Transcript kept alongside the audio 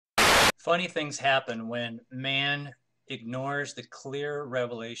Funny things happen when man ignores the clear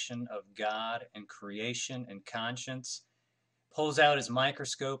revelation of God and creation and conscience, pulls out his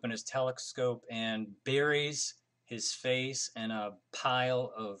microscope and his telescope and buries his face in a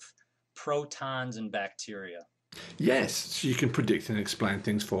pile of protons and bacteria. Yes, she can predict and explain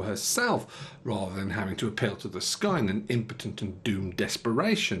things for herself rather than having to appeal to the sky in an impotent and doomed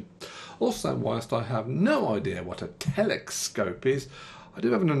desperation. Also, whilst I have no idea what a telescope is, I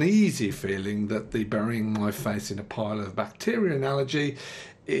do have an uneasy feeling that the burying my face in a pile of bacteria analogy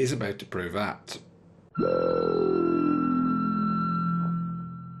is about to prove apt.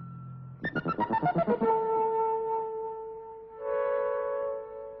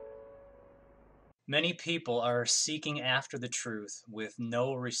 Many people are seeking after the truth with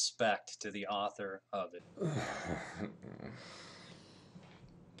no respect to the author of it.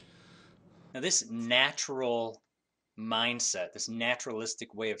 Now, this natural mindset, this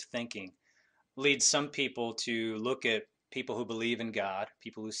naturalistic way of thinking, leads some people to look at people who believe in God,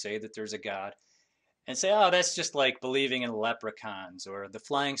 people who say that there's a God, and say, oh, that's just like believing in leprechauns or the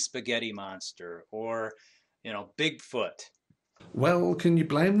flying spaghetti monster or, Bigfoot. Well, can you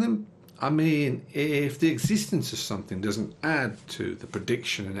blame them? I mean, if the existence of something doesn't add to the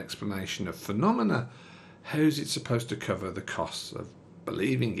prediction and explanation of phenomena, how's it supposed to cover the costs of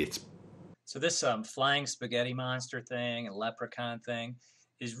believing it? So this flying spaghetti monster thing and leprechaun thing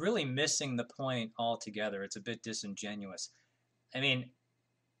is really missing the point altogether. It's a bit disingenuous. I mean,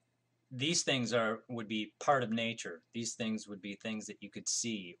 these things would be part of nature. These things would be things that you could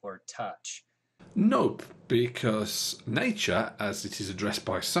see or touch. Nope, because nature, as it is addressed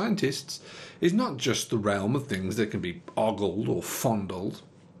by scientists, is not just the realm of things that can be ogled or fondled.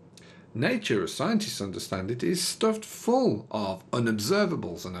 Nature, as scientists understand it, is stuffed full of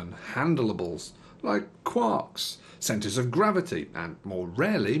unobservables and unhandleables, like quarks, centres of gravity, and more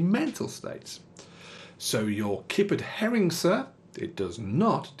rarely, mental states. So your kippered herring, sir, it does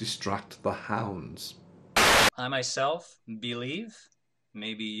not distract the hounds. I myself believe,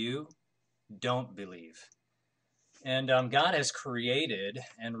 maybe you don't believe. And God has created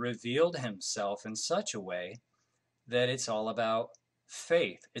and revealed himself in such a way that it's all about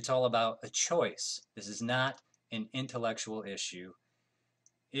faith. It's all about a choice. This is not an intellectual issue.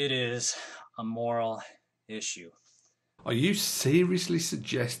 It is a moral issue. Are you seriously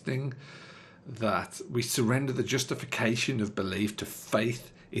suggesting that we surrender the justification of belief to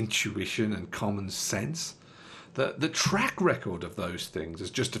faith, intuition, and common sense? The track record of those things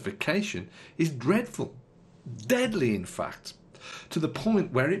as justification is dreadful, deadly, in fact, to the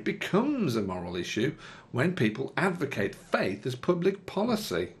point where it becomes a moral issue when people advocate faith as public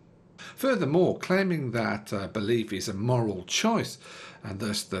policy. Furthermore, claiming that belief is a moral choice and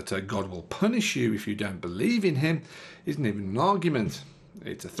thus that God will punish you if you don't believe in Him isn't even an argument,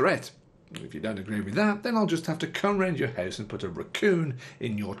 it's a threat. If you don't agree with that, then I'll just have to come round your house and put a raccoon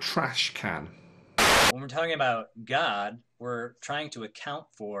in your trash can. When we're talking about God, we're trying to account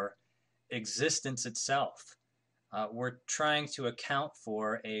for existence itself. We're trying to account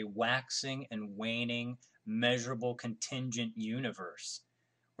for a waxing and waning, measurable, contingent universe.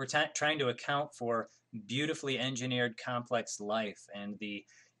 We're trying to account for beautifully engineered complex life and the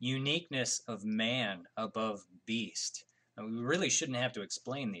uniqueness of man above beast. And we really shouldn't have to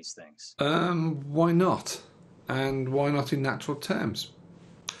explain these things. Why not? And why not in natural terms?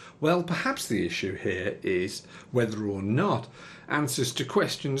 Well, perhaps the issue here is whether or not answers to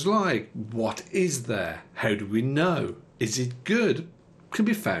questions like what is there? How do we know? Is it good? Can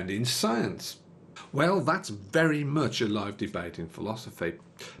be found in science. Well, that's very much a live debate in philosophy,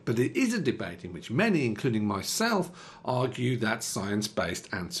 but it is a debate in which many, including myself, argue that science-based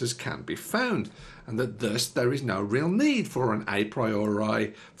answers can be found, and that thus there is no real need for an a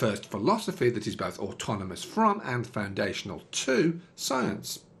priori first philosophy that is both autonomous from and foundational to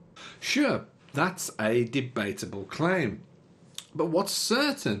science. Sure, that's a debatable claim. But what's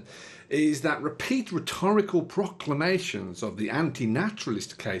certain is that repeat rhetorical proclamations of the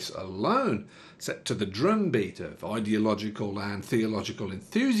anti-naturalist case alone, set to the drumbeat of ideological and theological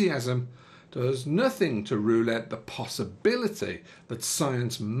enthusiasm, does nothing to rule out the possibility that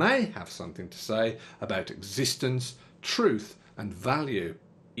science may have something to say about existence, truth, and value.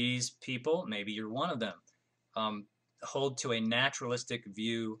 These people, maybe you're one of them, hold to a naturalistic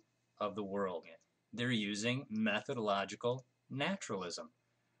view of the world. They're using methodological naturalism,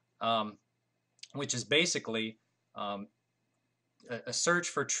 which is basically a search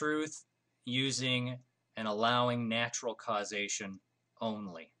for truth using and allowing natural causation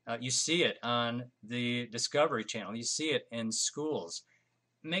only. You see it on the Discovery Channel. You see it in schools.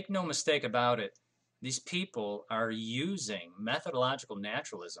 Make no mistake about it. These people are using methodological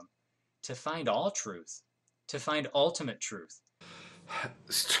naturalism to find all truth, to find ultimate truth.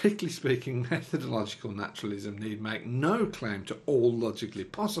 Strictly speaking, methodological naturalism need make no claim to all logically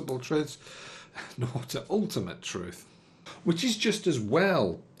possible truths, nor to ultimate truth. Which is just as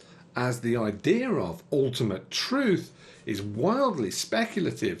well, as the idea of ultimate truth is wildly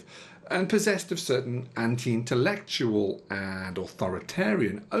speculative and possessed of certain anti-intellectual and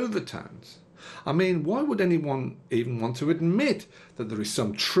authoritarian overtones. I mean, why would anyone even want to admit that there is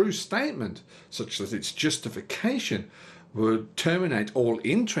some true statement such that its justification would terminate all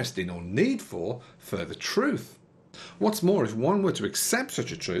interest in or need for further truth? What's more, if one were to accept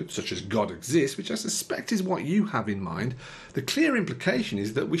such a truth, such as God exists, which I suspect is what you have in mind, the clear implication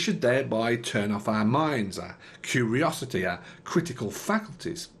is that we should thereby turn off our minds, our curiosity, our critical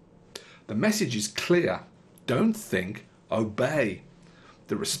faculties. The message is clear. Don't think, obey.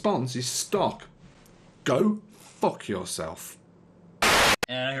 The response is stock. Go fuck yourself.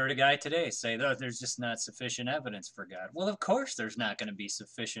 And I heard a guy today say, "Oh, there's just not sufficient evidence for God." Well, of course there's not going to be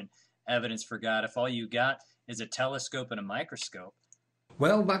sufficient evidence for God if all you got is a telescope and a microscope.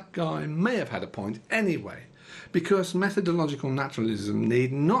 Well, that guy may have had a point anyway, because methodological naturalism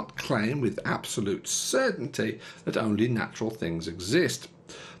need not claim with absolute certainty that only natural things exist.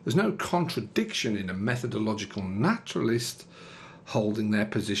 There's no contradiction in a methodological naturalist holding their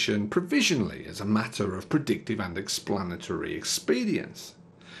position provisionally as a matter of predictive and explanatory expedience.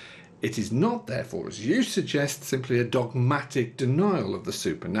 It is not, therefore, as you suggest, simply a dogmatic denial of the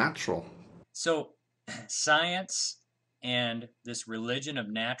supernatural. So, science and this religion of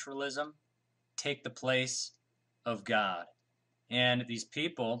naturalism take the place of God. And these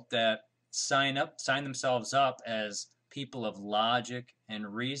people that sign themselves up as people of logic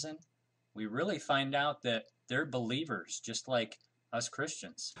and reason, we really find out that they're believers, just like us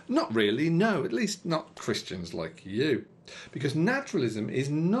Christians. Not really, no, at least not Christians like you. Because naturalism is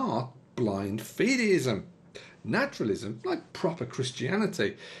not blind fideism. Naturalism, like proper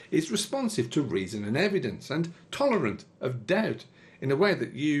Christianity, is responsive to reason and evidence and tolerant of doubt in a way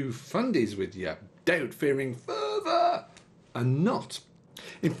that you fundies with your doubt-fearing fervour are not.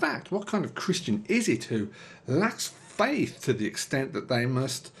 In fact, what kind of Christian is it who lacks faith to the extent that they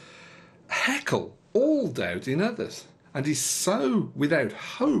must heckle all doubt in others, and is so without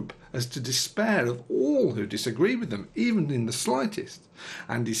hope as to despair of all who disagree with them, even in the slightest,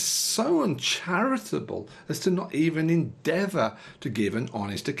 and is so uncharitable as to not even endeavour to give an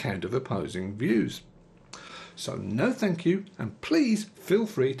honest account of opposing views? So no thank you, and please feel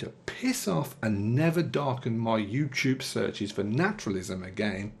free to piss off and never darken my YouTube searches for naturalism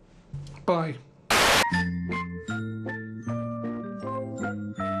again. Bye.